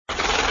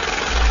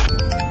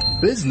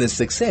Business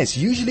success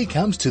usually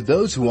comes to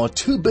those who are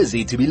too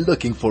busy to be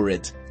looking for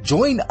it.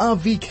 Join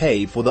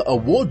RVK for the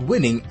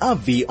award-winning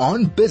RV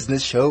on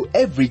Business show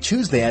every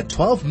Tuesday at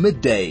 12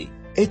 midday.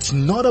 It's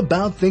not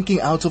about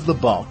thinking out of the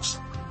box.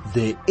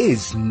 There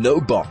is no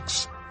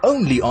box.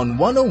 Only on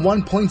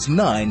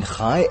 101.9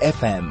 High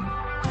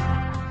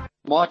FM.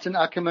 Maarten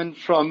Ackerman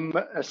from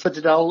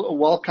Citadel,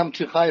 welcome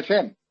to High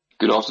FM.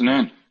 Good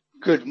afternoon.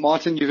 Good,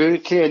 Maarten, you're very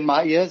clear in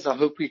my ears. I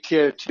hope we're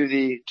clear to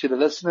the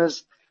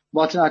listeners.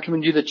 Maarten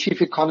Ackerman, you're the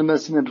Chief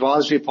Economist and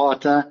Advisory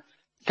Partner.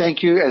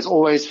 Thank you, as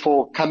always,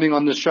 for coming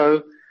on the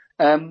show.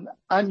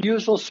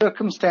 Unusual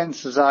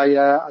circumstances.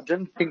 I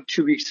didn't think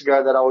 2 weeks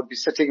ago that I would be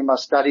sitting in my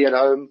study at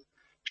home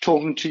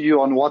talking to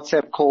you on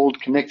WhatsApp call,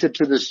 connected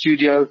to the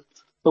studio.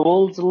 The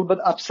world's a little bit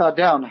upside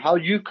down. How are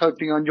you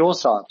coping on your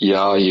side?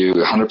 Yeah, you're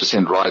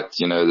 100% right.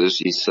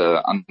 This is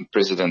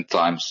unprecedented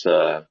times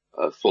for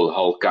the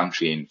whole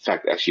country, in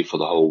fact, actually for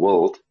the whole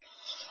world.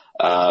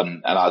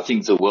 And I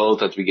think the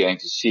world that we're going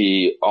to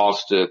see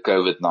after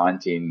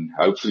COVID-19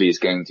 hopefully is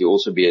going to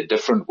also be a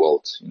different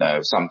world.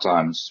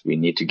 Sometimes we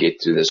need to get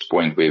to this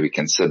point where we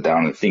can sit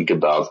down and think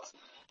about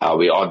how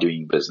we are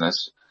doing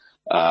business.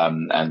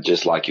 And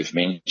just like you've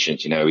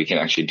mentioned, we can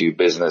actually do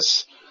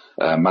business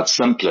much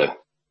simpler.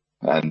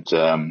 And,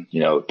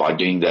 by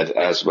doing that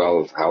as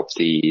well, help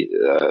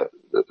the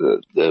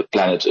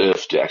planet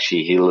Earth to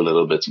actually heal a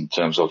little bit in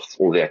terms of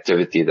all the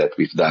activity that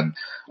we've done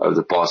over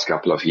the past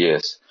couple of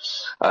years.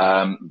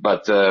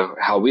 But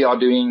how we are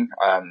doing,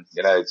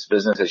 it's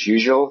business as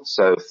usual.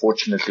 So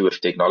fortunately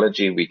with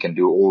technology, we can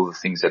do all the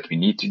things that we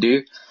need to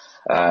do.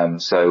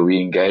 So we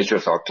engage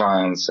with our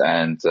clients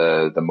and,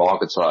 the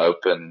markets are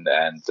open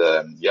and,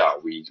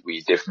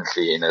 we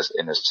definitely in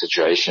a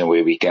situation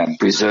where we can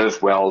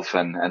preserve wealth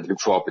and look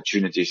for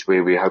opportunities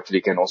where we hopefully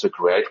can also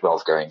create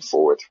wealth going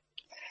forward.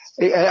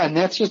 And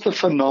that's just a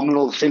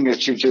phenomenal thing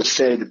that you just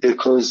said,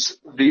 because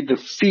the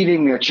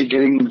feeling that you're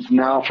getting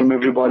now from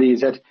everybody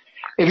is that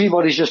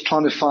everybody's just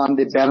trying to find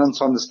their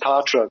balance on this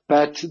tightrope.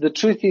 But the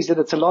truth is that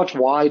it's a lot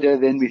wider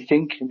than we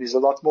think, and there's a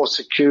lot more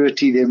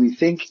security than we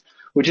think.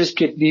 We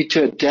just need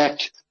to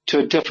adapt to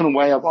a different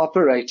way of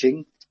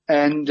operating,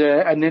 and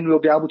then we'll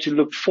be able to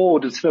look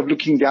forward instead of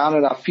looking down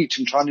at our feet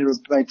and trying to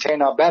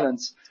maintain our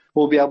balance.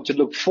 We'll be able to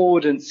look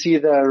forward and see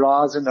the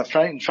horizon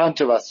in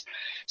front of us.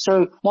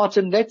 So,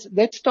 Maarten,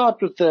 let's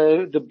start with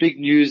the big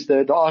news,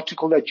 the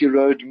article that you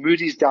wrote,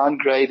 Moody's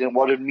downgrade and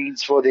what it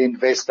means for the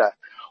investor.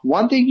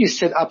 One thing you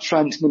said up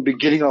front in the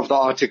beginning of the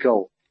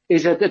article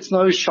is that it's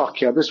no shock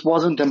here. This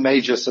wasn't a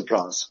major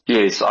surprise.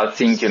 Yes, I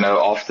think,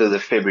 after the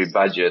February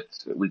budget,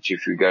 which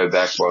if you go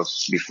back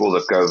was before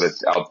the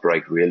COVID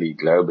outbreak really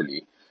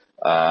globally,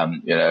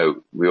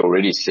 we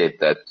already said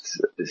that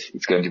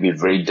it's going to be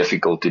very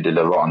difficult to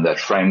deliver on that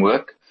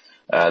framework.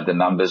 The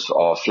numbers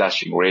are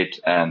flashing red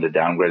and the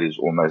downgrade is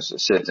almost a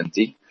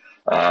certainty.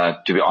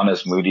 To be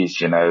honest,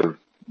 Moody's,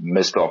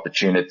 missed the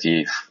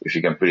opportunity, if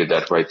you can put it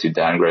that way, to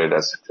downgrade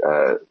us,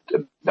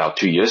 about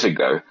 2 years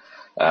ago.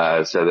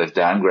 So they've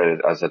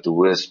downgraded us at the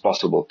worst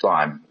possible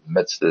time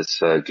amidst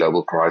this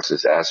global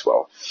crisis as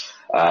well.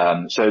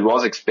 So it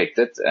was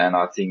expected, and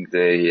I think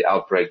the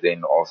outbreak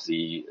then of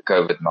the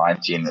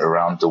COVID-19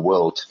 around the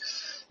world,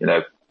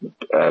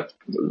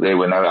 there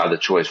were no other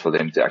choice for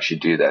them to actually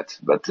do that.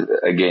 But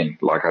again,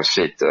 like I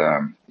said,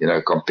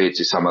 compared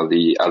to some of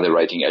the other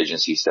rating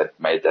agencies that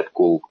made that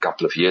call a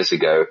couple of years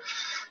ago,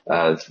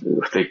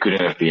 there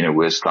couldn't have been a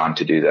worse time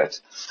to do that.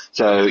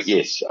 So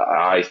yes,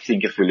 I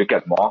think if we look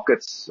at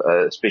markets,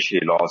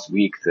 especially last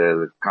week,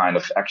 the kind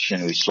of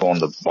action we saw on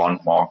the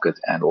bond market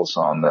and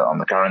also on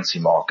the currency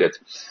market,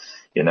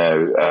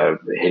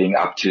 heading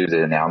up to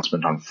the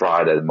announcement on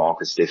Friday, the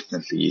market's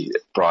definitely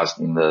priced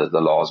in the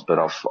last bit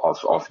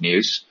of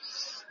news.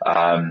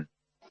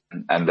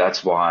 And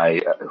that's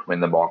why when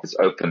the markets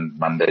opened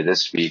Monday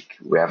this week,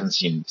 we haven't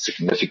seen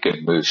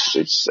significant moves.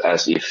 It's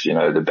as if,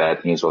 the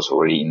bad news was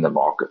already in the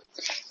market.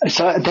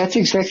 So that's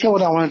exactly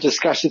what I want to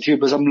discuss with you,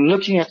 because I'm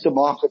looking at the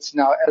markets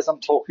now as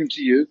I'm talking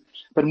to you.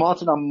 But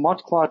Maarten, I'm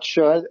not quite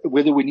sure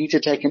whether we need to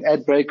take an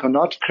ad break or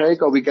not.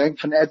 Craig, are we going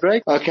for an ad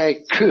break?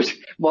 Okay, good.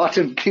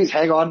 Maarten, please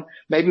hang on.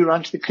 Maybe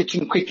run to the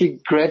kitchen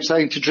quickly, grab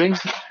something to drink.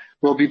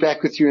 We'll be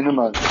back with you in a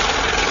moment.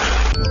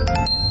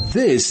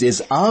 This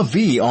is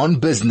RV on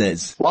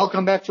Business.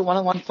 Welcome back to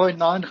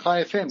 101.9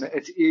 High FM.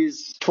 It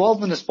is 12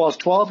 minutes past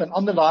 12, and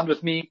on the line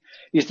with me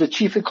is the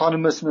Chief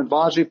Economist and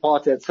Advisory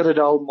Partner at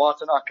Citadel,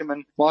 Maarten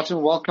Ackerman.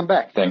 Maarten, welcome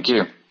back. Thank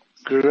you.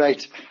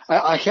 Great.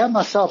 I hear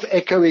myself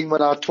echoing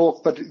when I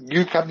talk, but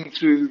you coming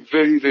through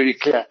very, very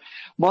clear.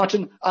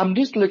 Maarten, I'm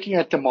just looking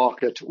at the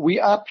market.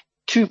 We're up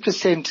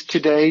 2%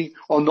 today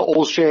on the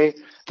all share.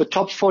 The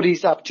top 40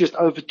 is up just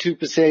over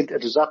 2%.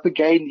 It was up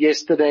again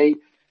yesterday.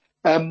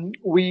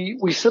 We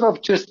sort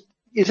of just,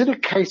 is it a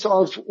case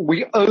of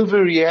we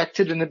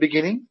overreacted in the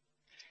beginning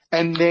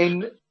and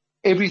then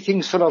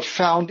everything sort of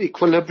found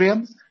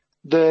equilibrium?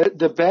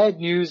 The bad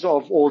news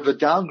or the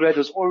downgrade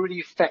was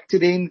already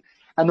factored in,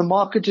 and the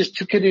market just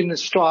took it in a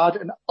stride,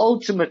 and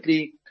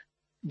ultimately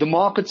the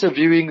markets are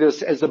viewing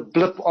this as a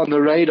blip on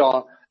the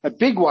radar, a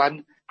big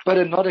one,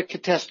 but not a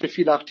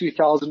catastrophe like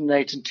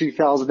 2008 and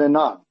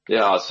 2009.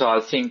 Yeah, so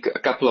I think a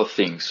couple of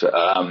things.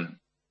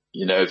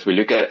 If we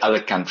look at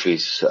other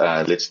countries,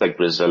 let's take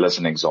Brazil as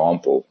an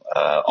example.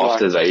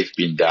 After they've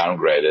been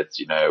downgraded,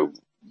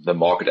 the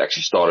market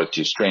actually started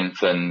to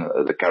strengthen.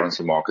 The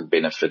currency market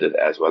benefited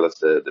as well as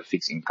the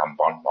fixed income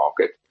bond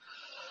market.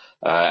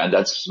 And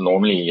that's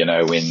normally,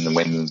 when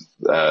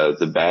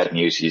the bad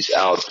news is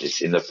out,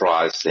 it's in the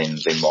price, then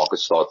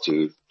markets start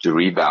to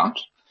rebound.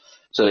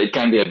 So it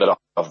can be a bit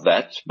of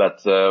that,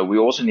 but we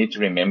also need to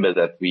remember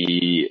that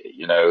we,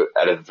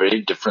 at a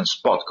very different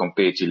spot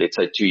compared to, let's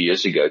say, 2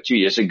 years ago. 2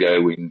 years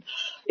ago, when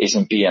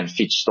S&P and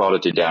Fitch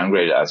started to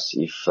downgrade us,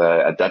 if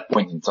at that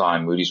point in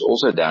time Moody's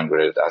also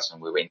downgraded us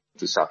and we went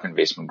to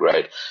sub-investment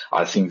grade,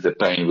 I think the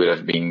pain would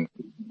have been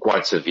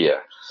quite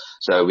severe.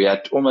 So we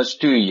had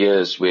almost 2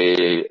 years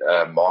where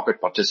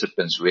market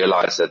participants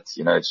realized that,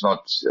 it's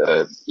not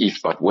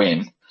if but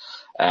when.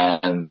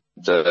 And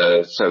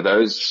so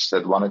those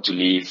that wanted to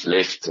leave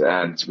left,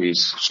 and we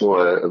saw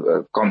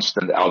a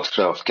constant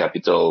outflow of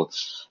capital.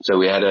 So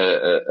we had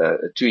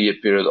a 2-year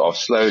period of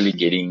slowly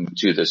getting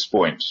to this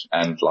point.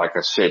 And like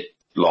I said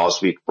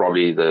last week,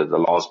 probably the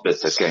last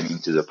bit that came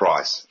into the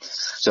price.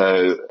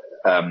 So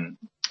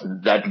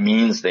that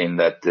means then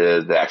that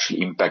the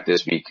actual impact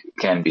this week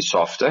can be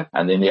softer.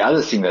 And then the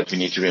other thing that we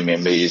need to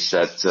remember is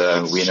that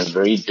we're in a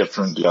very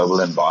different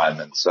global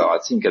environment. So I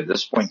think at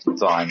this point in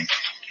time,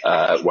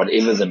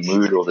 whatever the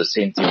mood or the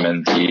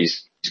sentiment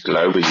is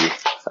globally,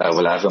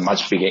 will have a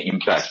much bigger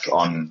impact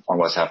on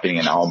what's happening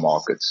in our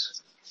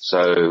markets.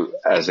 So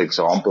as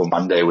example,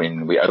 Monday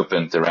when we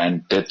opened, the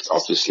rand did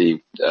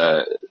obviously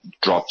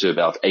drop to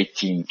about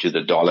 18 to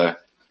the dollar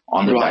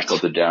on the back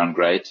of the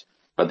downgrade.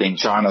 But then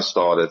China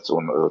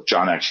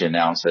China actually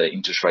announced an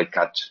interest rate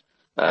cut,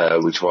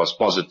 which was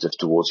positive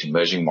towards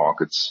emerging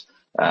markets,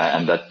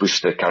 and that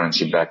pushed the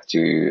currency back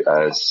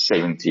to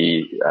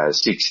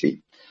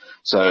 60.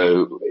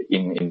 So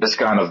in this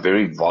kind of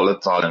very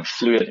volatile and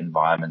fluid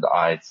environment,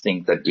 I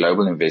think that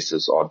global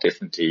investors are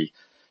definitely,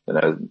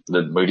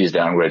 the Moody's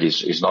downgrade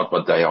is not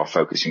what they are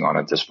focusing on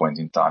at this point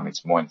in time.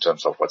 It's more in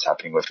terms of what's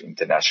happening with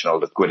international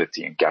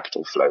liquidity and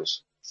capital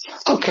flows.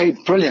 Okay,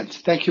 brilliant.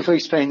 Thank you for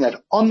explaining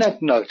that. On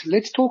that note,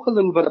 let's talk a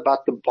little bit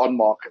about the bond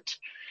market.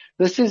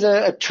 This is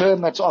a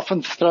term that's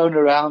often thrown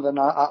around, and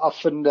I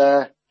often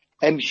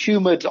am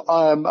humored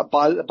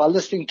by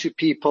listening to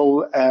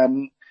people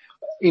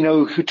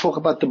who talk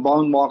about the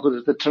bond market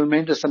with a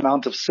tremendous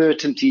amount of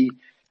certainty,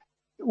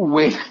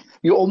 when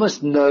you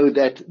almost know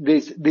that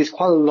there's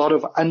quite a lot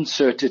of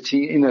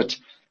uncertainty in it.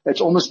 It's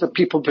almost the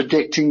people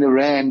predicting the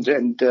rand,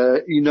 and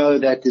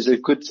that there's a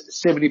good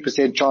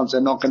 70% chance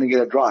they're not going to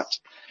get it right.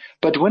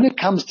 But when it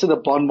comes to the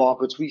bond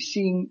markets, we're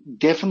seeing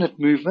definite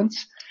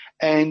movements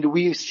and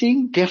we're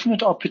seeing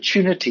definite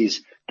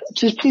opportunities.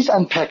 Just please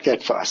unpack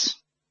that for us.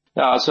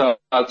 Yeah, so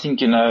I think,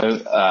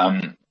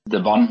 the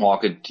bond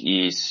market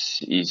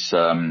is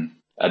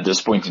at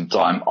this point in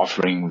time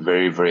offering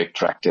very, very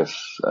attractive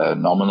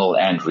nominal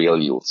and real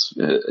yields.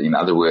 In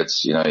other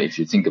words, if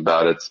you think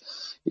about it,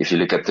 if you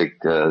look at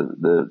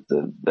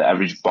the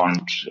average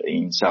bond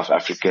in South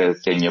Africa,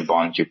 10-year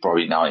bond, you're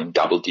probably now in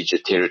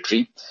double-digit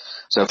territory.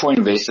 So for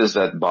investors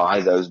that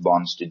buy those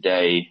bonds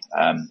today,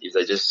 if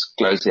they just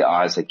close their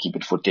eyes, they keep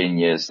it for 10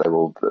 years, they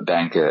will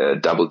bank a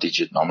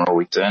double-digit nominal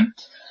return.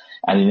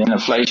 And in an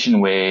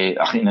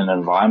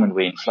environment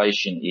where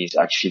inflation is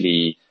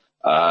actually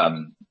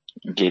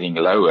getting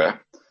lower,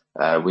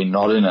 we're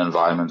not in an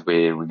environment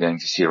where we're going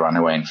to see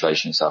runaway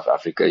inflation in South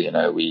Africa.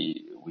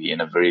 We're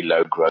in a very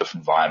low growth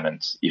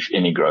environment, if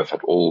any growth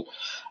at all.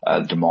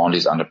 Demand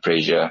is under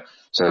pressure.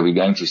 So we're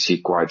going to see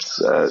quite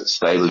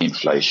stable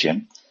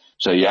inflation.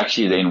 So you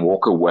actually then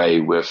walk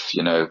away with,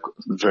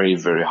 very,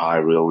 very high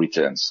real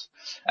returns.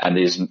 And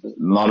there's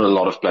not a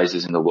lot of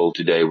places in the world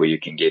today where you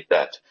can get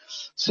that.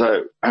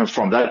 So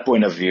from that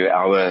point of view,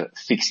 our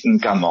fixed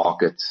income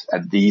markets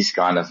at these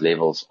kind of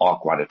levels are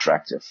quite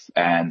attractive.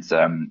 And,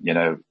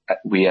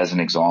 we as an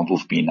example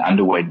have been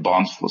underweight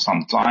bonds for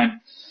some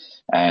time.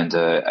 And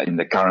in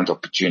the current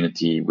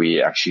opportunity,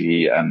 we're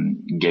actually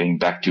getting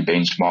back to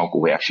benchmark,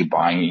 or we're actually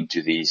buying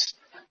into these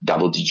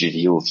double-digit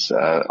yields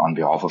on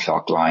behalf of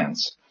our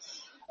clients.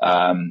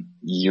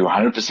 You're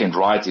 100%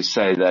 right to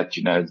say that,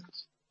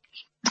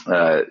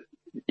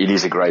 it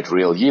is a great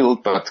real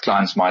yield, but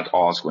clients might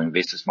ask, or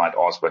investors might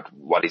ask, but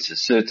what is the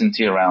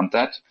certainty around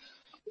that?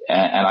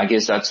 And I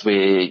guess that's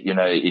where,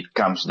 it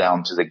comes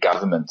down to the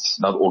governments.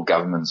 Not all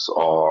governments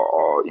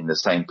are in the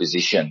same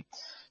position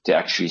to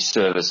actually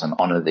service and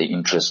honor their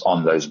interests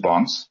on those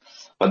bonds.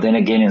 But then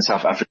again, in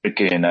South Africa,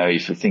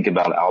 if you think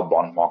about our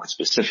bond market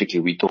specifically,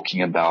 we're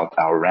talking about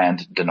our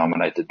rand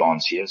denominated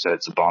bonds here. So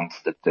it's a bond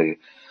that the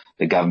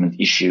government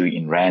issue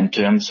in rand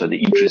terms. So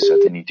the interest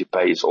that they need to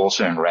pay is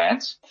also in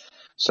rands.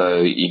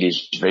 So it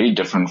is very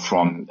different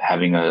from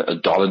having a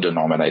dollar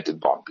denominated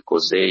bond,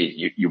 because there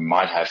you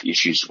might have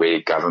issues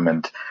where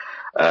government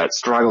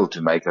struggle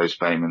to make those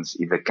payments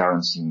if the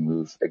currency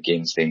move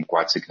against them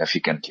quite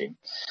significantly.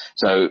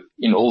 So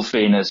in all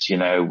fairness,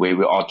 where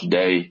we are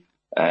today,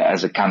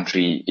 as a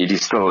country, it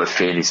is still a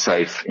fairly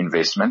safe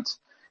investment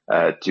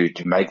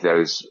to make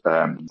those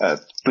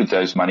put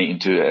those money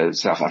into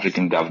South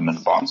African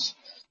government bonds.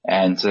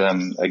 And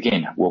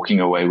again, walking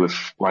away with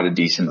quite a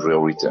decent real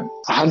return.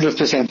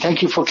 100%.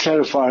 Thank you for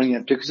clarifying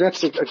it, because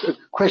that's a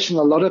question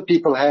a lot of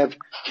people have.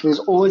 There's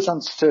always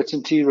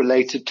uncertainty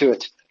related to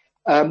it.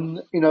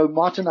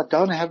 Maarten, I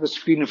don't have a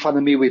screen in front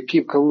of me where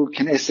people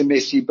can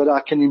SMS you, but I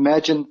can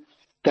imagine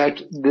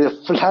that the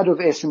flood of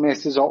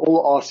SMSs are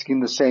all asking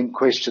the same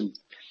question.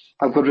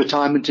 I've got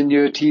retirement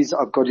annuities,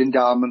 I've got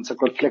endowments, I've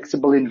got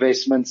flexible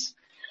investments,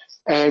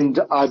 and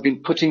I've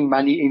been putting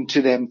money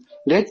into them.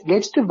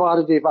 Let's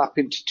divide them up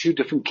into two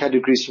different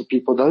categories for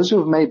people. Those who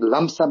have made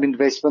lump sum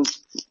investments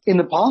in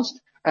the past,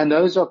 and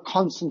those who are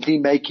constantly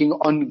making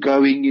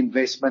ongoing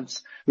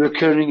investments,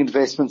 recurring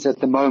investments at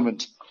the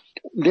moment.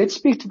 Let's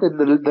speak to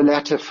the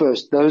latter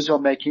first, those who are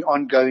making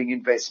ongoing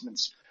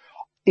investments.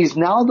 Is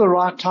now the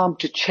right time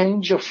to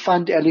change your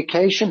fund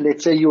allocation?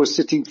 Let's say you are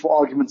sitting, for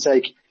argument's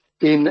sake,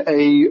 in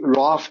a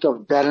raft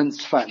of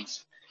balanced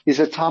funds. Is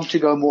it time to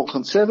go more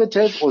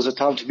conservative, or is it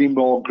time to be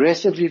more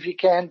aggressive if you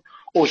can?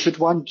 Or should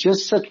one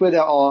just sit where they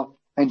are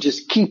and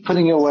just keep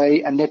putting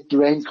away and let the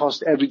rand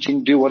cost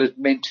averaging do what it's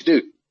meant to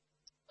do?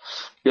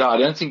 Yeah, I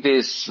don't think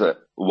there's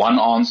one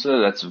answer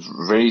that's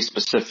very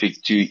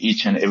specific to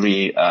each and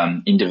every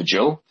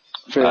individual.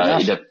 Fair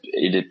enough.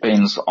 It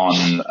depends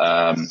on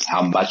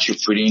how much you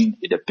put in.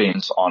 It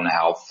depends on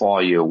how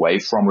far you're away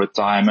from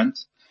retirement.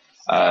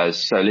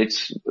 So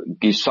let's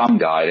give some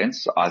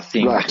guidance. I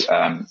think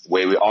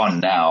where we are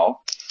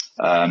now,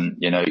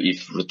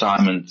 if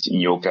retirement in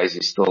your case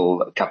is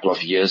still a couple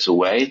of years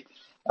away,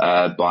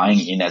 buying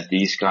in at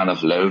these kind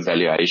of low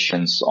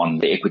valuations on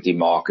the equity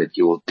market,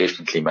 you will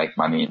definitely make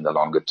money in the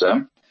longer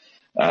term.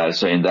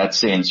 So in that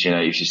sense,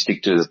 if you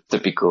stick to the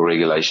typical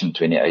Regulation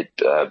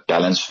 28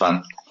 balance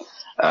fund,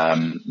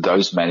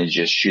 those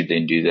managers should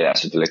then do their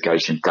asset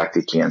allocation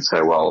tactically and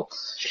say, well,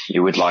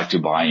 you would like to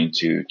buy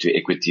into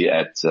equity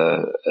at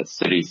a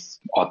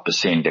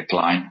 30%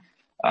 decline,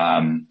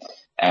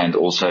 and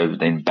also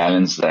then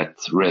balance that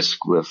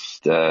risk with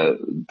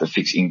the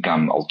fixed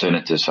income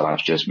alternatives that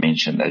I've just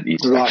mentioned that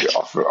is actually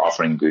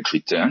offering good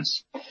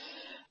returns.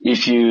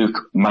 If you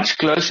much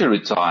closer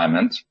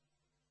retirement,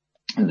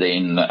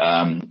 then,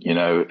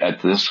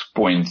 at this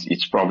point,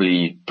 it's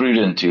probably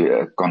prudent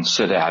to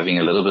consider having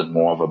a little bit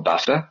more of a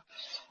buffer.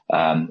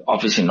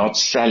 Obviously not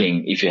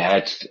selling if you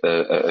had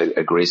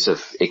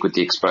aggressive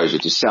equity exposure.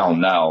 To sell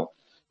now,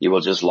 you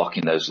will just lock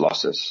in those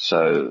losses.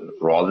 So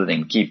rather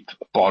than keep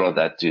part of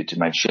that to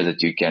make sure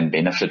that you can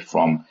benefit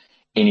from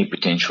any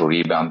potential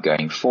rebound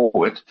going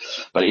forward.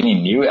 But any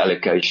new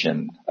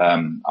allocation,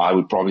 I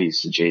would probably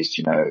suggest,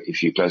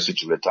 if you're closer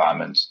to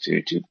retirement,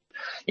 to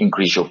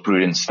increase your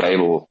prudent,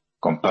 stable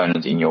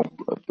component in your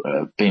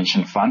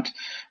pension fund,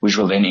 which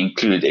will then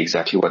include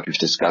exactly what we've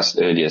discussed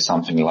earlier,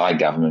 something like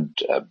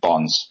government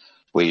bonds,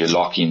 where you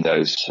lock in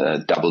those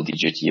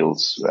double-digit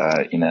yields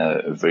in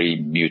a very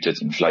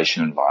muted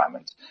inflation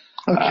environment.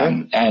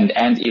 Okay.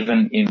 And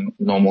even in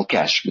normal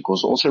cash,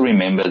 because also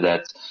remember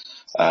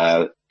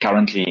that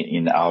currently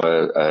in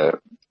our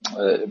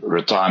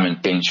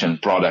retirement pension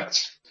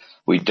products,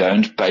 we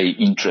don't pay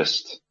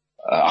interest.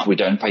 We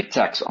don't pay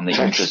tax on the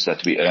interest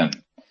that we earn.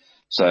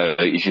 So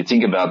if you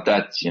think about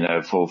that,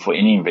 for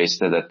any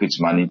investor that puts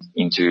money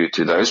into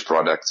those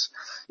products,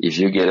 if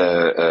you get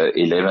a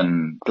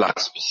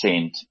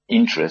 11+%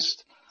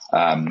 interest,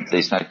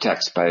 there's no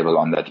tax payable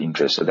on that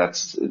interest. So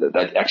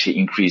that actually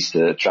increased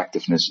the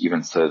attractiveness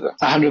even further.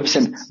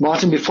 100%.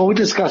 Maarten, before we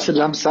discuss the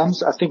lump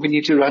sums, I think we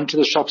need to run to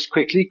the shops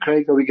quickly.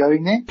 Craig, are we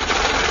going there?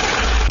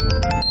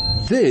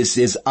 This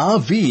is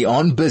RV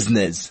on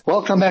Business.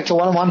 Welcome back to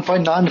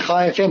 101.9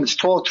 Chai FM. It's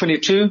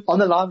 12:22. On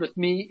the line with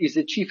me is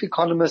the Chief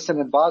Economist and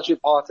Advisory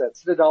Partner at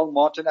Citadel,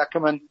 Maarten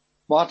Ackerman.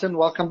 Maarten,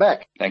 welcome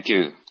back. Thank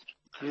you.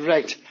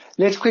 Great.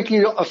 Let's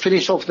quickly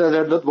finish off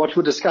what we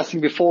were discussing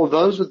before.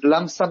 Those with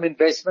lump sum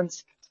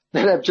investments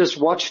that have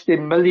just watched their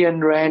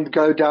R1,000,000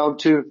 go down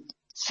to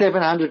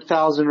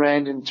 700,000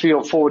 Rand in 3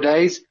 or 4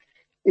 days.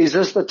 Is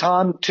this the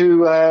time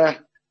to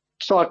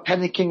start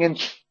panicking and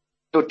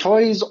your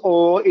toys,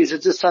 or is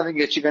it just something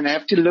that you're going to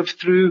have to live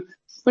through?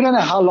 We don't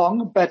know how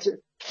long, but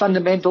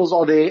fundamentals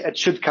are there. It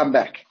should come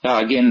back. Yeah,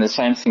 again, the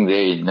same thing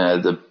there.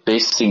 The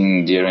best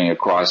thing during a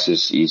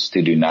crisis is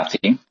to do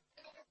nothing.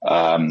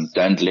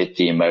 Don't let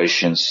the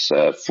emotions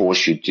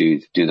force you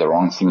to do the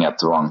wrong thing at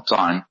the wrong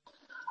time.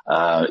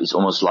 It's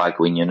almost like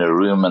when you're in a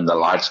room and the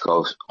lights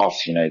go off,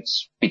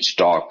 it's pitch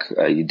dark.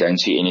 You don't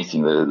see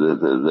anything.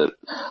 The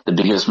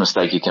biggest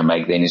mistake you can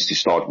make then is to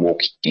start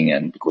walking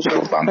in, because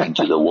you'll bump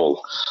into the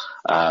wall.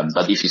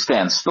 But if you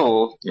stand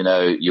still,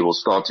 you will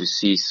start to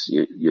see,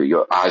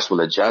 your eyes will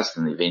adjust,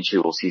 and eventually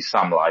you will see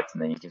some light,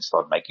 and then you can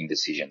start making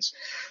decisions.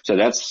 So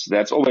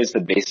that's always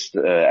the best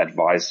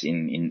advice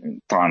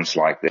in times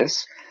like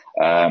this.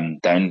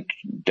 Don't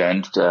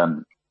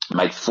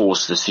make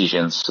forced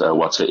decisions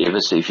whatsoever.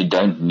 So if you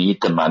don't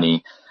need the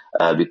money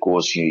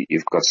because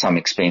you've got some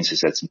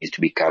expenses that need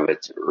to be covered,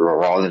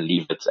 rather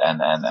leave it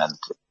and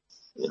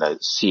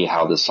see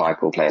how the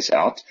cycle plays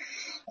out.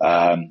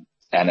 And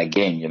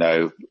again,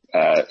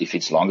 if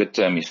it's longer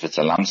term, if it's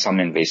a lump sum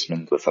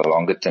investment with a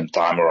longer term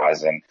time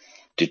horizon,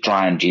 to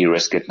try and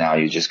de-risk it now,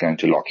 you're just going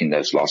to lock in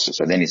those losses.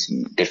 So then it's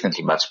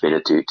definitely much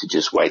better to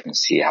just wait and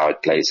see how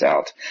it plays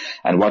out.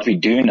 And what we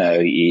do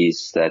know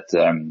is that,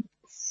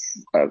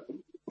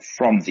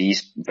 from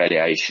these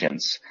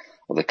valuations,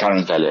 or the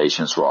current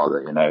valuations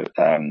rather,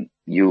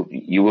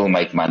 you will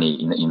make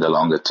money in the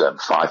longer term,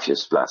 5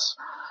 years plus.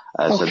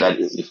 Okay. So that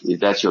if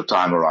that's your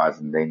time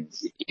horizon, then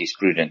it is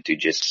prudent to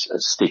just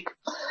stick.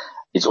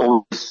 It's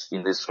always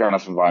in this kind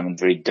of environment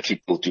very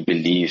difficult to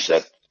believe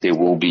that there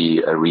will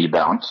be a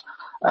rebound.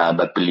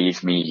 But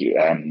believe me,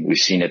 we've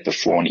seen it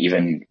before, and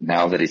even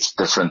now that it's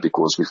different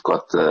because we've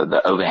got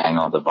the overhang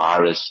of the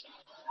virus,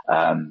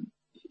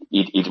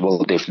 it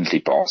will definitely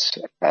pass.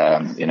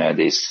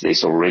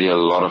 There's already a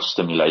lot of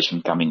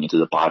stimulation coming into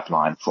the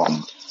pipeline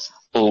from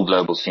all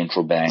global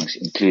central banks,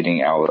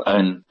 including our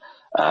own.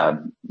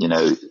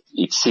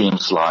 It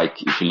seems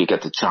like if you look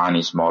at the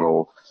Chinese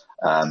model,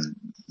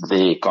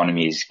 their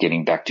economy is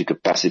getting back to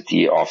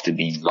capacity after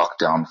being locked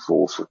down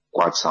for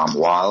quite some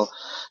while.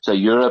 So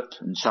Europe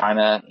and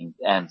China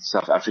and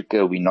South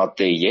Africa, we're not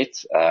there yet.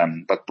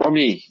 But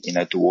probably,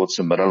 towards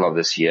the middle of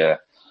this year,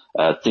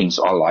 things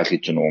are likely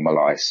to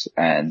normalize,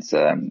 and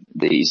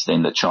there is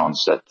then the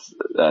chance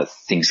that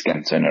things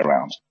can turn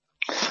around.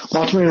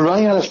 Maarten, we're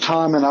running out of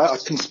time, and I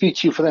can speak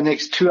to you for the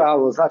next 2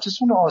 hours. I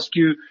just want to ask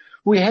you,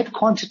 we had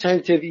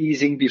quantitative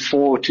easing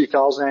before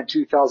 2000 and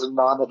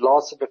 2009 that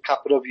lasted a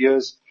couple of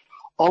years.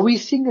 Are we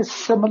seeing a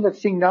similar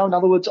thing now? In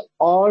other words,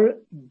 are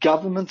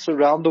governments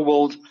around the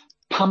world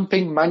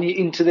pumping money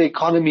into the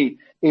economy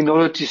in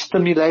order to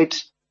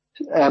stimulate,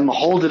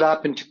 hold it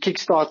up, and to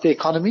kickstart the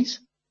economies?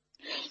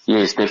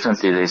 Yes,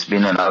 definitely. There's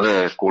been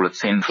another, call it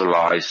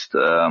centralized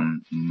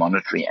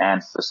monetary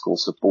and fiscal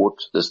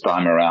support this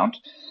time around.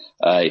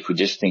 If we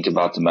just think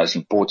about the most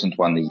important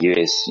one, the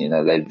US,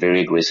 they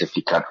very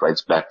aggressively cut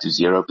rates back to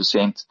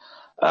 0%.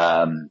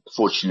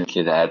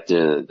 Fortunately, they had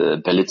the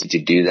ability to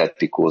do that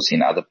because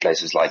in other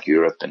places like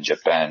Europe and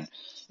Japan,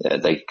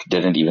 they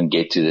didn't even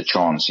get to the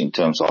chance in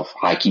terms of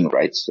hiking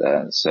rates.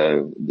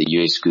 So the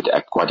US could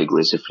act quite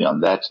aggressively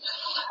on that.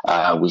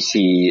 We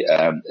see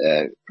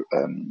a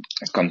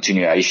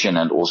continuation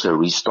and also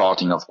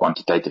restarting of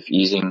quantitative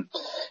easing.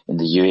 In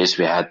the US,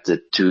 we had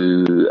the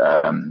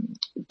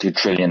 $2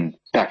 trillion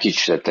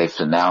package that they've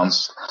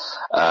announced.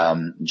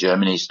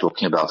 Germany is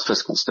talking about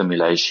fiscal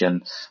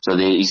stimulation. So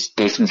there is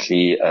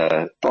definitely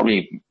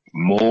probably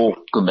more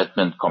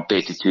commitment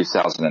compared to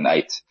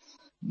 2008.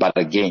 But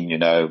again,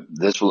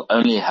 this will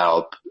only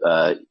help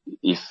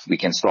if we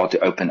can start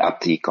to open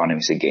up the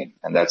economies again.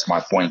 And that's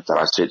my point that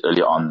I said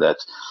earlier on, that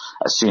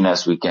as soon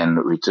as we can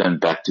return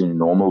back to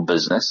normal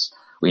business,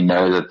 we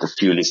know that the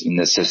fuel is in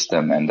the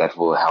system, and that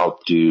will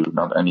help to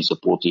not only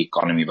support the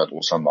economy but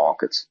also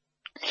markets.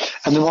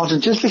 And then,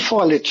 Maarten, just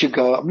before I let you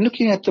go, I'm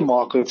looking at the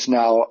markets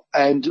now,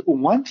 and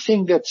one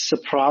thing that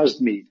surprised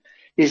me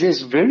is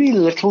there's very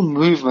little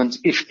movement,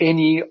 if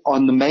any,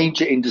 on the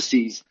major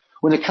indices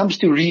when it comes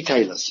to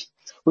retailers.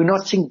 We're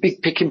not seeing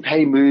big pick and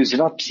pay moves.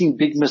 We're not seeing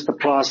big Mr.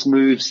 Price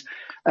moves.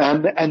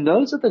 And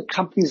those are the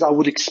companies I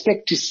would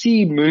expect to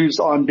see moves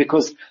on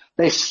because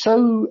they're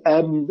so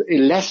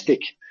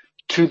elastic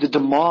to the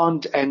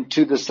demand and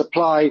to the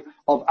supply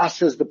of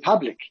us as the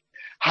public.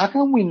 How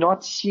come we're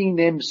not seeing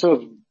them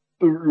sort of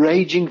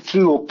raging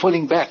through or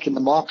pulling back in the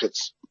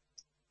markets?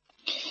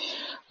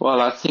 Well,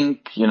 I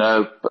think,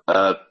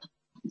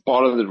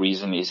 part of the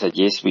reason is that,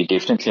 yes, we're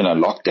definitely in a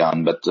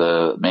lockdown, but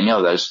many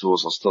of those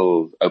stores are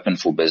still open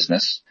for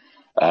business.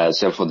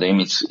 So for them,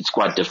 it's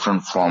quite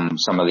different from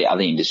some of the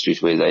other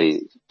industries where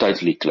they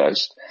totally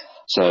closed.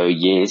 So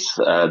yes,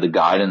 the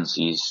guidance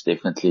is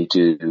definitely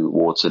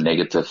towards a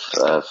negative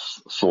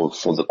for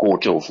the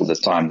quarter or for the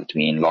time that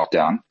we're in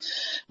lockdown.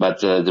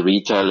 But the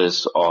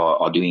retailers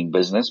are doing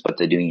business, but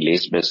they're doing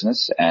less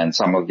business, and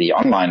some of the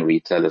online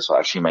retailers are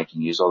actually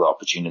making use of the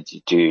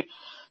opportunity to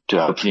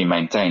hopefully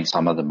maintain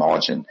some of the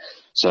margin.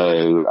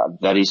 So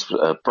that is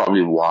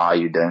probably why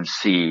you don't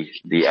see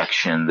the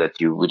action that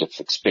you would have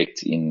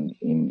expected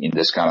in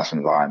this kind of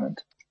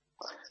environment.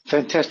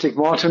 Fantastic,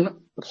 Maarten.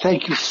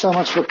 Thank you so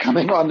much for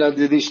coming on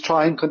under these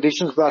trying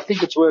conditions, but I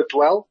think it's worked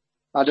well.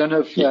 I don't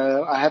know if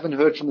I haven't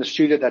heard from the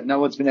studio that no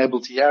one's been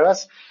able to hear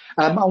us.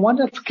 I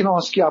wonder if I can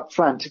ask you up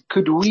front,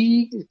 could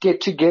we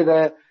get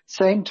together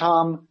same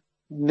time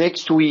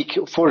next week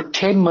for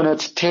 10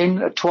 minutes,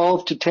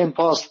 12 to 10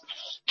 past,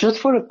 just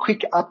for a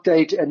quick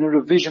update and a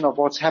revision of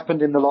what's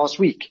happened in the last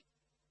week?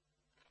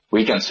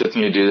 We can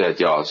certainly do that,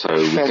 yeah. So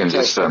Fantastic. We can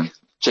just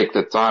check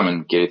the time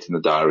and get it in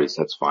the diaries.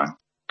 That's fine.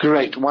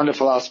 Great.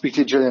 Wonderful. I'll speak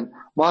to Julian.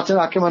 Maarten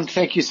Ackerman,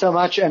 thank you so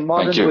much. And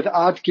Maarten,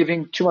 without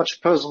giving too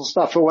much personal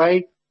stuff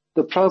away,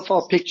 the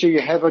profile picture you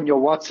have on your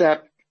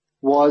WhatsApp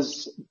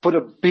put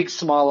a big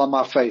smile on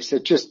my face.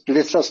 It just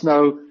lets us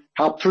know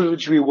how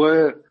privileged we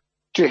were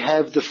to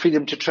have the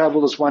freedom to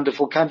travel this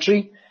wonderful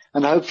country.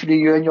 And hopefully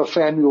you and your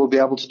family will be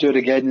able to do it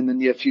again in the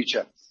near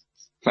future.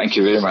 Thank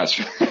you very much.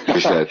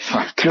 Appreciate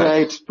it.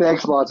 Great.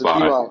 Thanks, Maarten. Bye.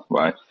 Be well.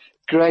 Bye.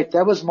 Great.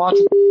 That was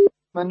Maarten,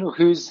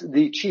 who's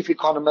the chief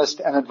economist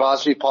and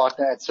advisory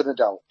partner at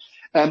Citadel.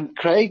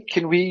 Craig,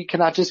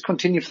 can I just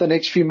continue for the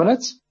next few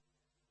minutes?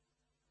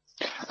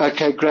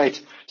 Okay,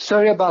 great.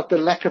 Sorry about the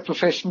lack of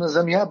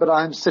professionalism here, but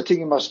I'm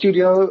sitting in my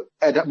studio,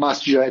 at my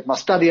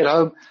study at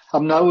home.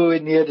 I'm nowhere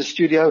near the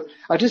studio.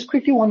 I just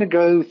quickly want to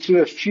go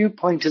through a few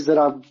pointers that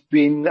I've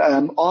been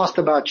asked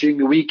about during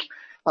the week.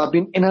 I've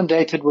been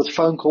inundated with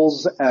phone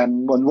calls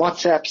on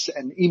WhatsApps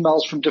and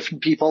emails from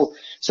different people.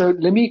 So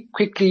let me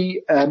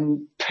quickly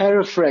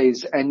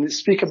paraphrase and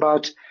speak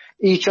about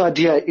each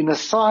idea in a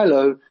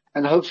silo,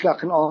 and hopefully I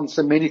can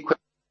answer many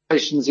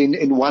questions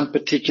in one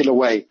particular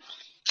way.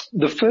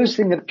 The first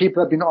thing that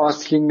people have been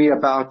asking me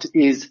about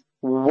is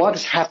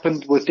what's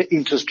happened with the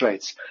interest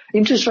rates.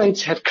 Interest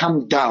rates have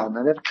come down,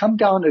 and they've come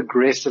down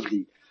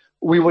aggressively.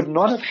 We would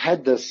not have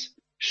had this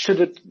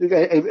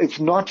if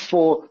not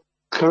for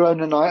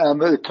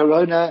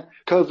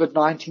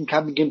COVID-19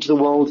 coming into the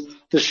world,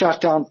 the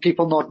shutdown,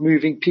 people not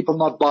moving, people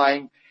not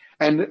buying.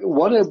 And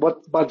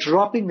by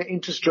dropping the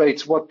interest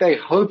rates, what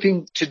they're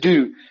hoping to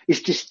do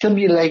is to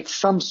stimulate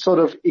some sort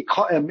of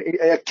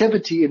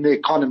activity in the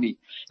economy.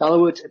 In other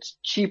words, it's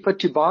cheaper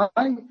to buy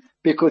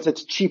because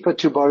it's cheaper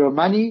to borrow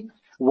money.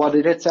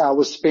 Let's say I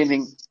was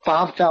spending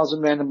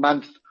 5,000 Rand a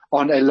month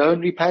on a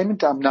loan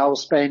repayment. I'm now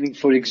spending,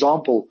 for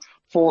example,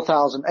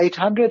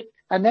 4,800,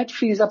 and that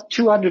frees up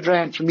 200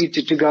 Rand for me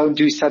to go and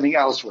do something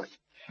else with.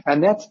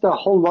 And that's the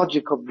whole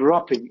logic of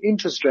dropping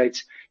interest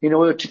rates in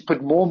order to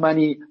put more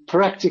money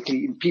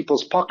practically in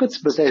people's pockets,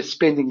 because they're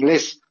spending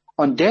less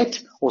on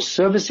debt or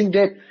servicing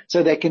debt,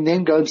 so they can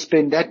then go and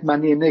spend that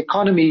money in the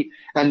economy.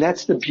 And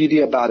that's the beauty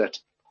about it.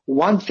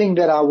 One thing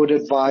that I would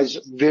advise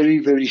very,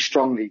 very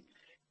strongly,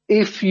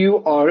 if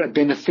you are a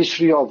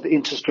beneficiary of the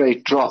interest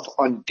rate drop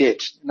on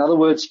debt, in other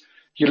words,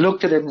 you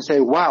looked at it and say,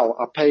 wow,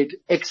 I paid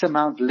X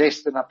amount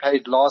less than I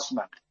paid last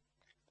month.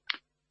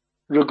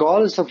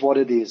 Regardless of what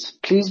it is,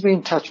 please be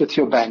in touch with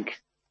your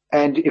bank.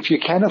 And if you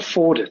can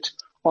afford it,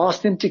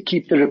 ask them to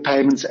keep the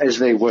repayments as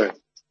they were.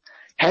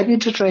 Had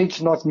interest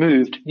rates not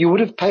moved, you would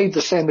have paid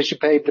the same as you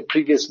paid the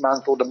previous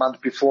month or the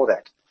month before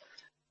that.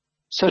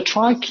 So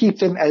try keep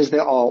them as they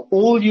are.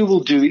 All you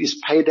will do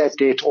is pay that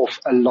debt off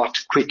a lot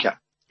quicker.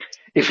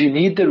 If you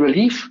need the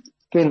relief,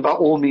 then by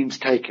all means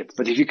take it.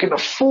 But if you can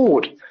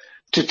afford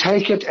to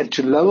take it and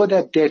to lower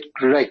that debt,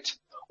 great.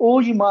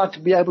 Or you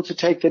might be able to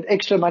take that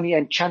extra money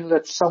and channel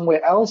it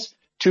somewhere else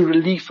to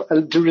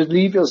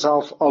relieve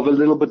yourself of a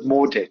little bit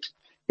more debt.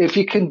 If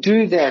you can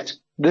do that,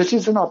 this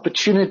is an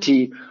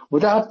opportunity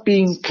without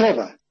being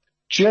clever,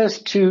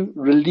 just to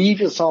relieve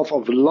yourself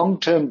of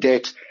long-term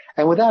debt,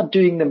 and without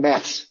doing the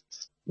maths.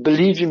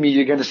 Believe you me,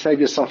 you're going to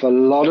save yourself a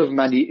lot of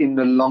money in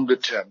the longer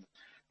term.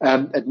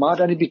 It might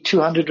only be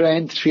 200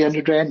 Rand,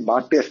 300 Rand,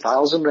 might be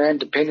 1,000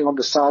 Rand, depending on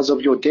the size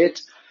of your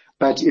debt.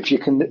 But if you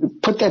can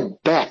put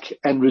that back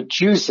and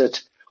reduce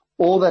it,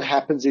 all that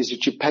happens is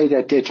that you pay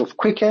that debt off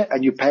quicker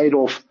and you pay it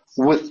off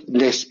with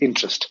less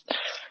interest.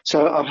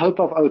 So I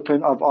hope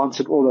I've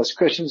answered all those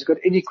questions. If you've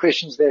got any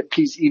questions there,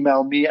 please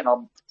email me and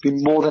I'll be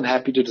more than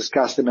happy to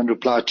discuss them and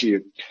reply to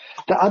you.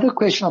 The other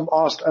question I'm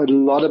asked a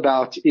lot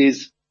about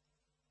is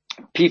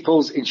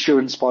people's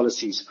insurance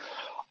policies.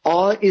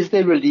 Is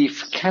there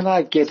relief? Can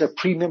I get a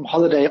premium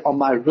holiday on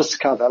my risk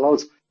cover,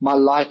 my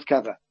life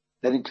cover?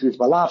 That includes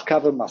my life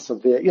cover, my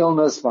severe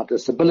illness, my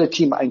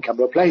disability, my income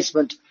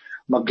replacement,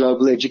 my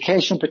global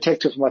education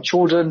protector for my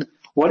children,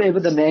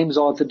 whatever the names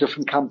are at the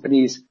different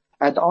companies.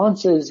 And the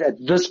answer is, at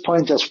this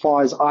point, as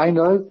far as I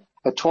know,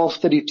 at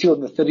 12:32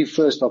 on the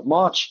 31st of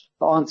March,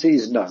 the answer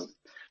is no.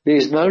 There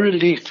is no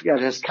relief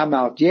that has come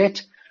out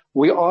yet.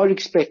 We are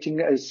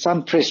expecting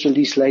some press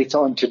release later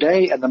on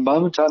today, and the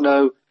moment I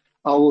know,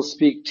 I will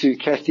speak to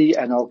Kathy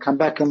and I'll come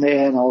back on the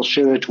air and I'll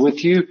share it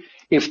with you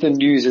if the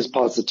news is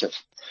positive.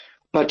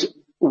 But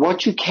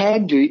what you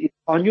can do is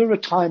on your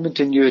retirement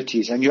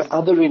annuities and your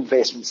other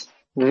investments,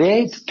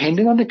 there,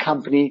 depending on the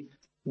company,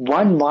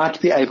 one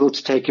might be able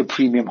to take a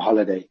premium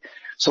holiday.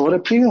 So what a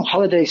premium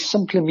holiday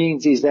simply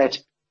means is that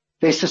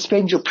they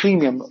suspend your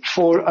premium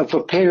for a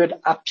period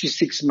up to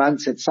 6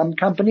 months at some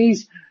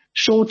companies,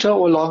 shorter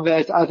or longer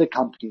at other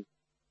companies.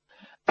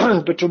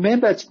 But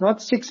remember, it's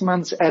not 6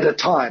 months at a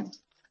time.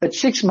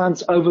 It's 6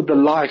 months over the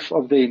life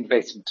of the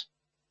investment.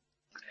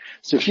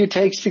 So if you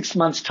take 6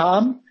 months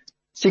time,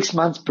 6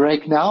 months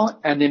break now,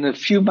 and in a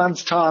few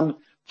months time,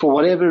 for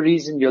whatever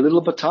reason, you're a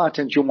little bit tight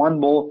and you want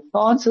more, the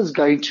answer is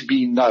going to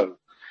be no.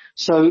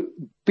 So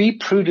be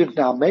prudent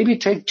now. Maybe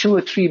take 2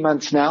 or 3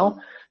 months now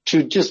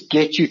to just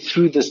get you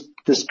through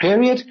this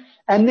period,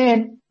 and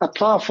then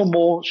apply for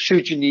more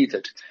should you need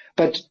it.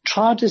 But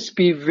try to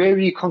be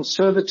very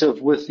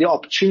conservative with the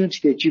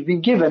opportunity that you've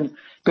been given,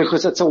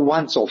 because it's a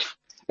once-off.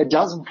 It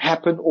doesn't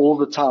happen all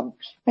the time.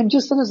 And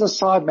just as a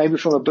side, maybe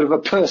from a bit of a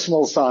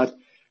personal side,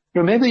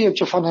 remember that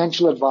your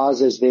financial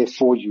advisor is there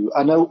for you.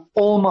 I know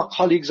all my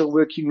colleagues are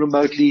working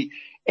remotely.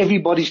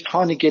 Everybody's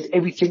trying to get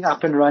everything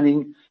up and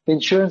running. The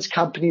insurance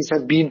companies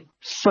have been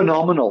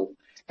phenomenal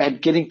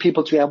at getting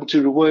people to be able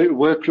to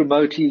work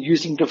remotely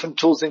using different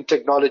tools and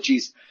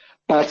technologies.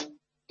 But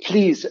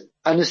please,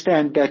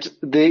 understand that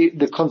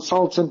the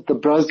consultant, the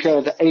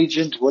broker, the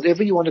agent,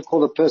 whatever you want to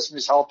call the person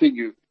who's helping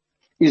you,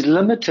 is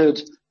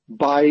limited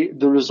by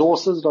the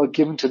resources that are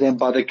given to them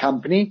by the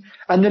company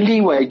and the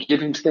leeway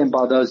given to them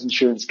by those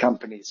insurance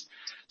companies.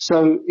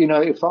 So,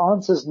 if the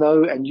answer is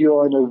no and you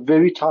are in a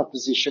very tight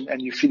position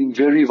and you're feeling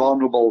very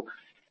vulnerable,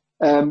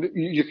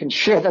 you can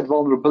share that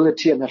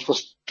vulnerability and that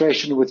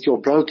frustration with your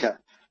broker,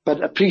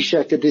 but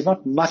appreciate that there's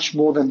not much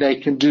more than they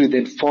can do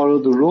than follow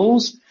the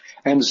rules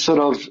and sort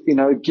of,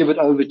 give it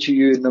over to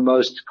you in the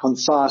most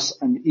concise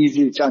and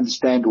easy to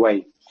understand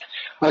way.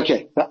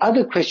 Okay. The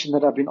other question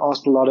that I've been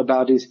asked a lot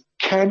about is,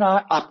 can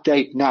I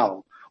update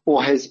now,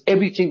 or has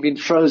everything been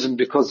frozen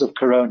because of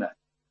Corona?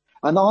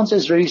 And the answer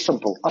is very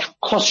simple. Of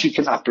course you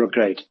can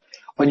upgrade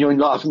on your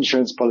life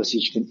insurance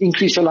policies. You can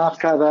increase your life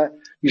cover.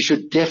 You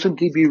should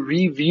definitely be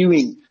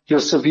reviewing your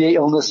severe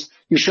illness.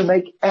 You should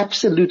make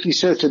absolutely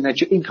certain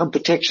that your income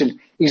protection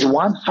is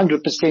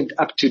 100%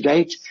 up to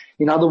date.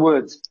 In other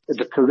words, that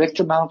the correct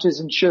amount is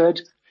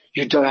insured.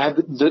 You don't have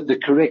the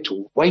correct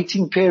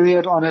waiting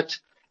period on it.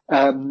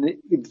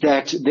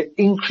 That the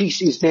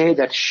increase is there,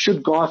 that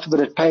should go after, but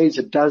it pays,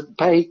 it does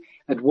pay,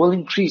 it will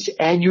increase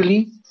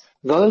annually.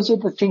 Those are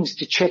the things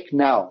to check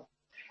now.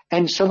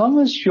 And so long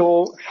as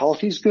your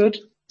health is good,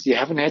 you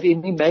haven't had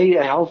any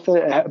major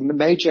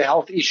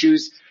health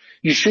issues,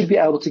 you should be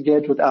able to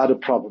get it without a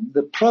problem.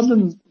 The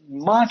problem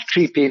might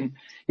creep in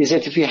is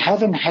that if you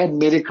haven't had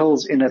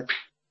medicals in a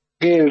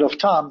period of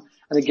time,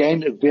 and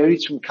again, it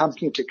varies from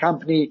company to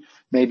company,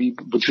 maybe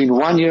between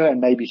 1 year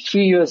and maybe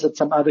 3 years at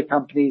some other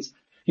companies,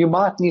 you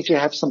might need to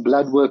have some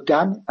blood work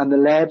done, and the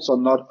labs are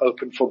not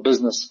open for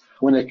business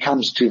when it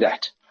comes to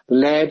that. The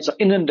labs are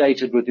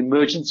inundated with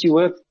emergency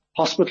work,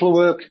 hospital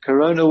work,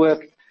 corona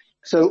work.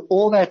 So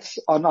all that's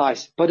on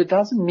ice, but it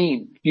doesn't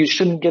mean you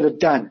shouldn't get it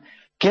done.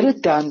 Get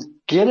it done,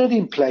 get it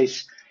in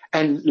place,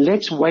 and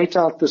let's wait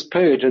out this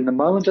period. And the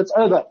moment it's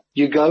over,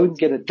 you go and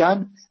get it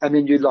done, and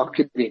then you lock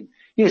it in.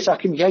 Yes, I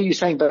can hear you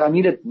saying, but I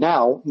need it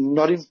now,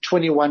 not in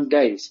 21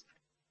 days.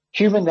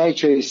 Human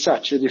nature is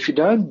such that if you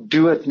don't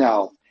do it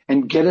now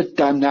and get it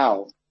done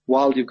now,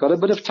 while you've got a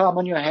bit of time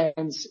on your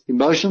hands,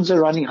 emotions are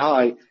running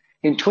high,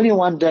 in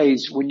 21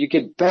 days, when you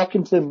get back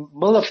into the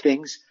middle of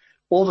things,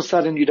 all of a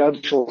sudden you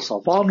don't feel so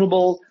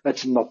vulnerable,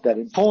 it's not that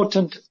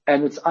important,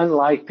 and it's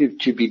unlikely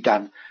to be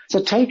done.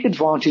 So take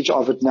advantage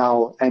of it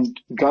now and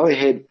go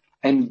ahead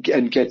and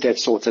get that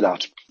sorted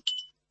out.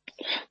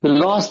 The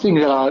last thing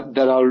that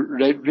I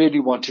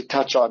really want to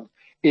touch on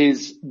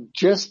is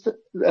just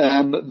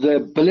the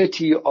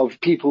ability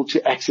of people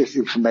to access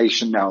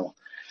information now.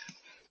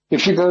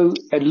 If you go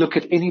and look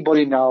at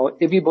anybody now,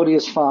 everybody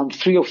has found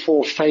 3 or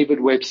 4 favorite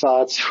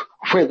websites,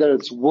 whether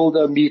it's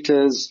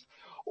Worldometers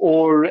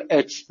or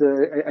it's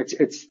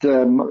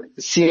the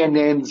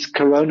CNN's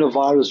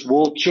coronavirus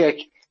world check.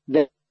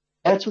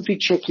 That's what we're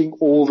checking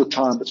all the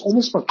time. It's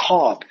almost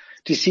macabre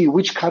to see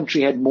which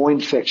country had more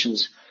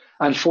infections.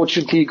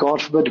 Unfortunately,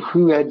 God forbid,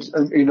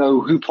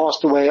 who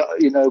passed away,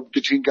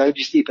 between going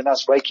to sleep and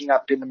us waking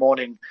up in the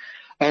morning.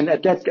 And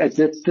at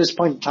this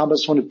point in time, I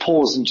just want to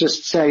pause and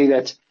just say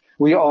that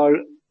we are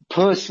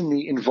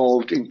personally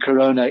involved in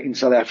Corona in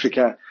South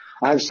Africa.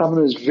 I have someone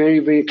who's very,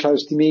 very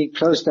close to me,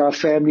 close to our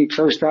family,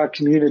 close to our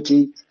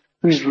community,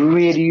 who's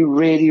really,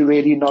 really,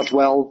 really not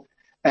well.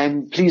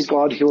 And please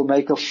God, he'll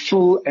make a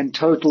full and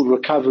total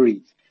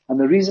recovery. And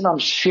the reason I'm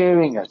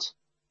sharing it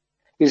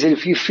is that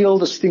if you feel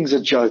this thing's a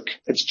joke,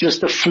 it's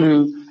just a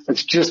flu,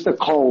 it's just a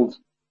cold,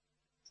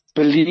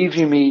 believe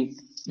you me,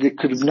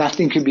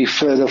 nothing could be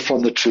further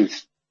from the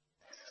truth.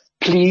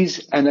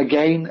 Please, and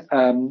again,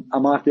 I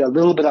might be a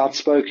little bit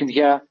outspoken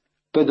here,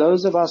 but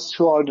those of us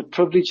who are in a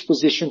privileged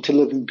position to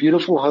live in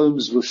beautiful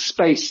homes with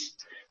space,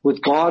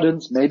 with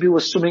gardens, maybe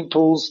with swimming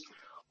pools,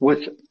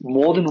 with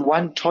more than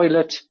one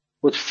toilet,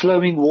 with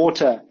flowing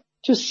water,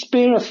 just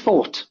spare a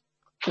thought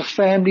for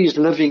families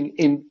living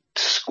in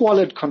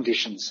squalid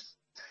conditions,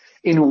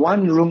 in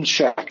one-room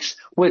shacks,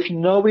 with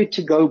nowhere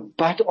to go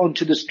but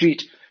onto the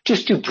street,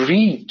 just to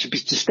breathe,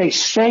 to stay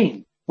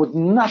sane, with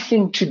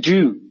nothing to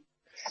do.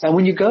 And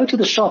when you go to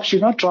the shops,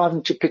 you're not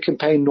driving to Pick and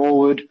Pay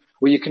Norwood,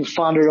 where you can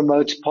find a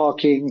remote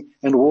parking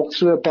and walk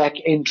through a back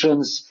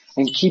entrance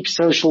and keep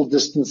social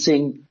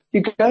distancing.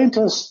 You go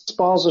into a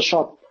spaza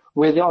shop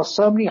where there are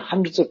so many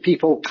hundreds of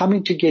people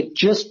coming to get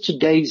just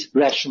today's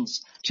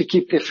rations to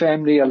keep their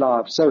family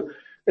alive. So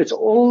it's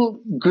all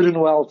good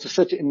and well to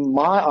sit in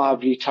my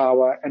ivory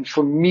tower and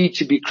for me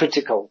to be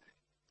critical.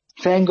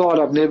 Thank God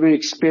I've never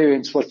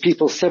experienced what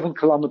people 7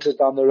 kilometers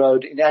down the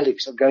road in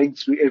Alex are going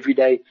through every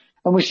day.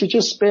 And we should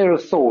just spare a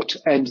thought.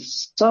 And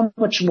so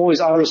much more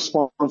is our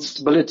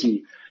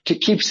responsibility to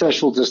keep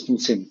social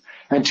distancing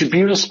and to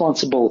be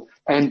responsible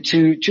and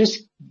to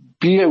just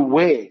be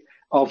aware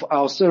of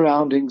our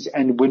surroundings.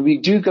 And when we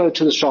do go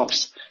to the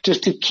shops,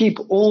 just to keep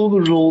all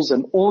the rules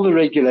and all the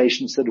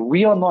regulations, that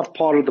we are not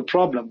part of the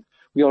problem.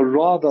 We are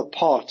rather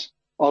part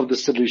of the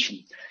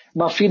solution.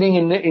 My feeling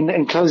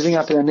in closing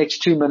up in the next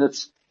 2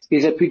 minutes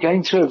is that we're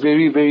going through a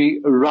very,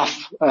 very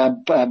rough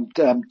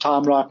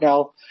time right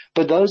now.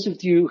 But those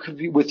of you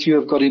who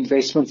have got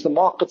investments, the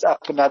market's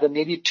up another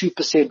nearly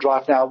 2%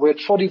 right now. We're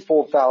at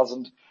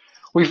 44,000.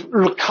 We've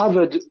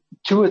recovered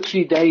 2 or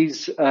 3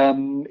 days,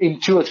 in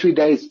 2 or 3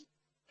 days,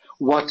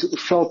 what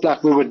felt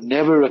like we would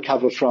never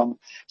recover from.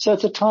 So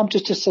it's a time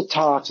just to sit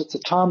tight. It's a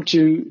time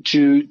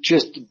to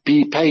just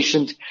be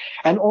patient.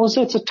 And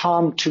also it's a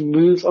time to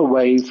move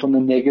away from the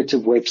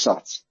negative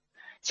websites.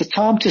 It's a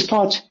time to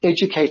start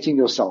educating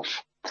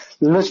yourself,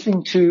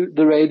 listening to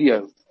the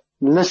radio,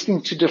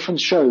 listening to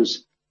different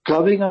shows,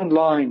 going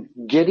online,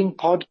 getting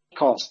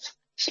podcasts,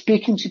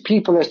 speaking to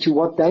people as to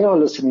what they are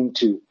listening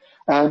to.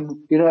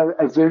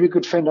 A very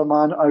good friend of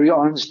mine, Ari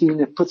Arnstein,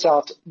 that puts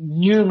out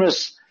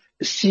numerous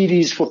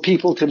CDs for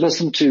people to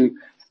listen to.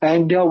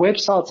 And there are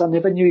websites I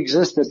never knew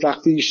existed,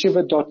 like the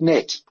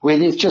yeshiva.net, where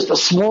there's just a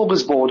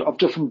smorgasbord of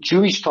different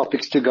Jewish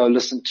topics to go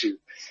listen to.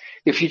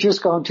 If you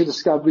just go onto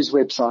Discovery's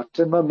website,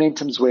 and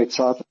Momentum's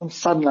website, and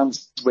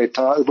Sunland's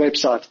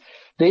website,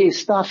 there is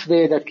stuff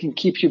there that can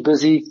keep you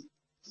busy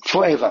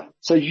forever.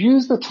 So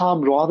use the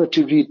time rather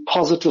to read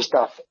positive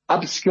stuff,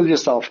 upskill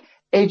yourself,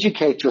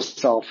 educate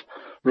yourself,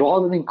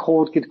 rather than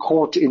get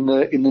caught in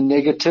the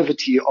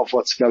negativity of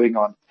what's going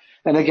on.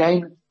 And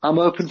again, I'm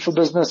open for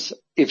business.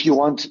 If you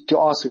want to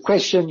ask a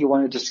question, you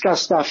want to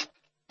discuss stuff,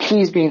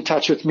 please be in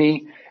touch with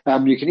me.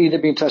 You can either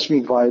be in touch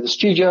with me via the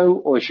studio,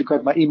 or if you've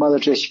got my email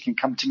address, you can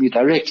come to me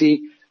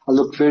directly. I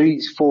look very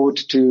forward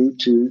to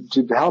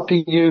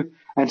helping you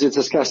and to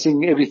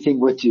discussing everything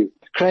with you.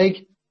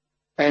 Craig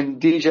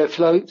and DJ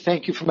Flo,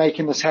 thank you for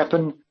making this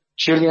happen.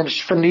 Julian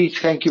Finley,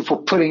 thank you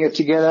for putting it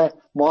together.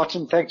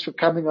 Maarten, thanks for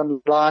coming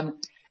online.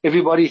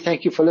 Everybody,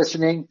 thank you for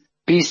listening.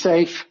 Be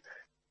safe.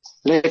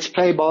 Let's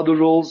play by the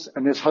rules,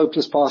 and let's hope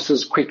this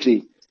passes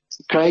quickly.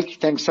 Craig,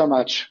 thanks so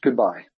much. Goodbye.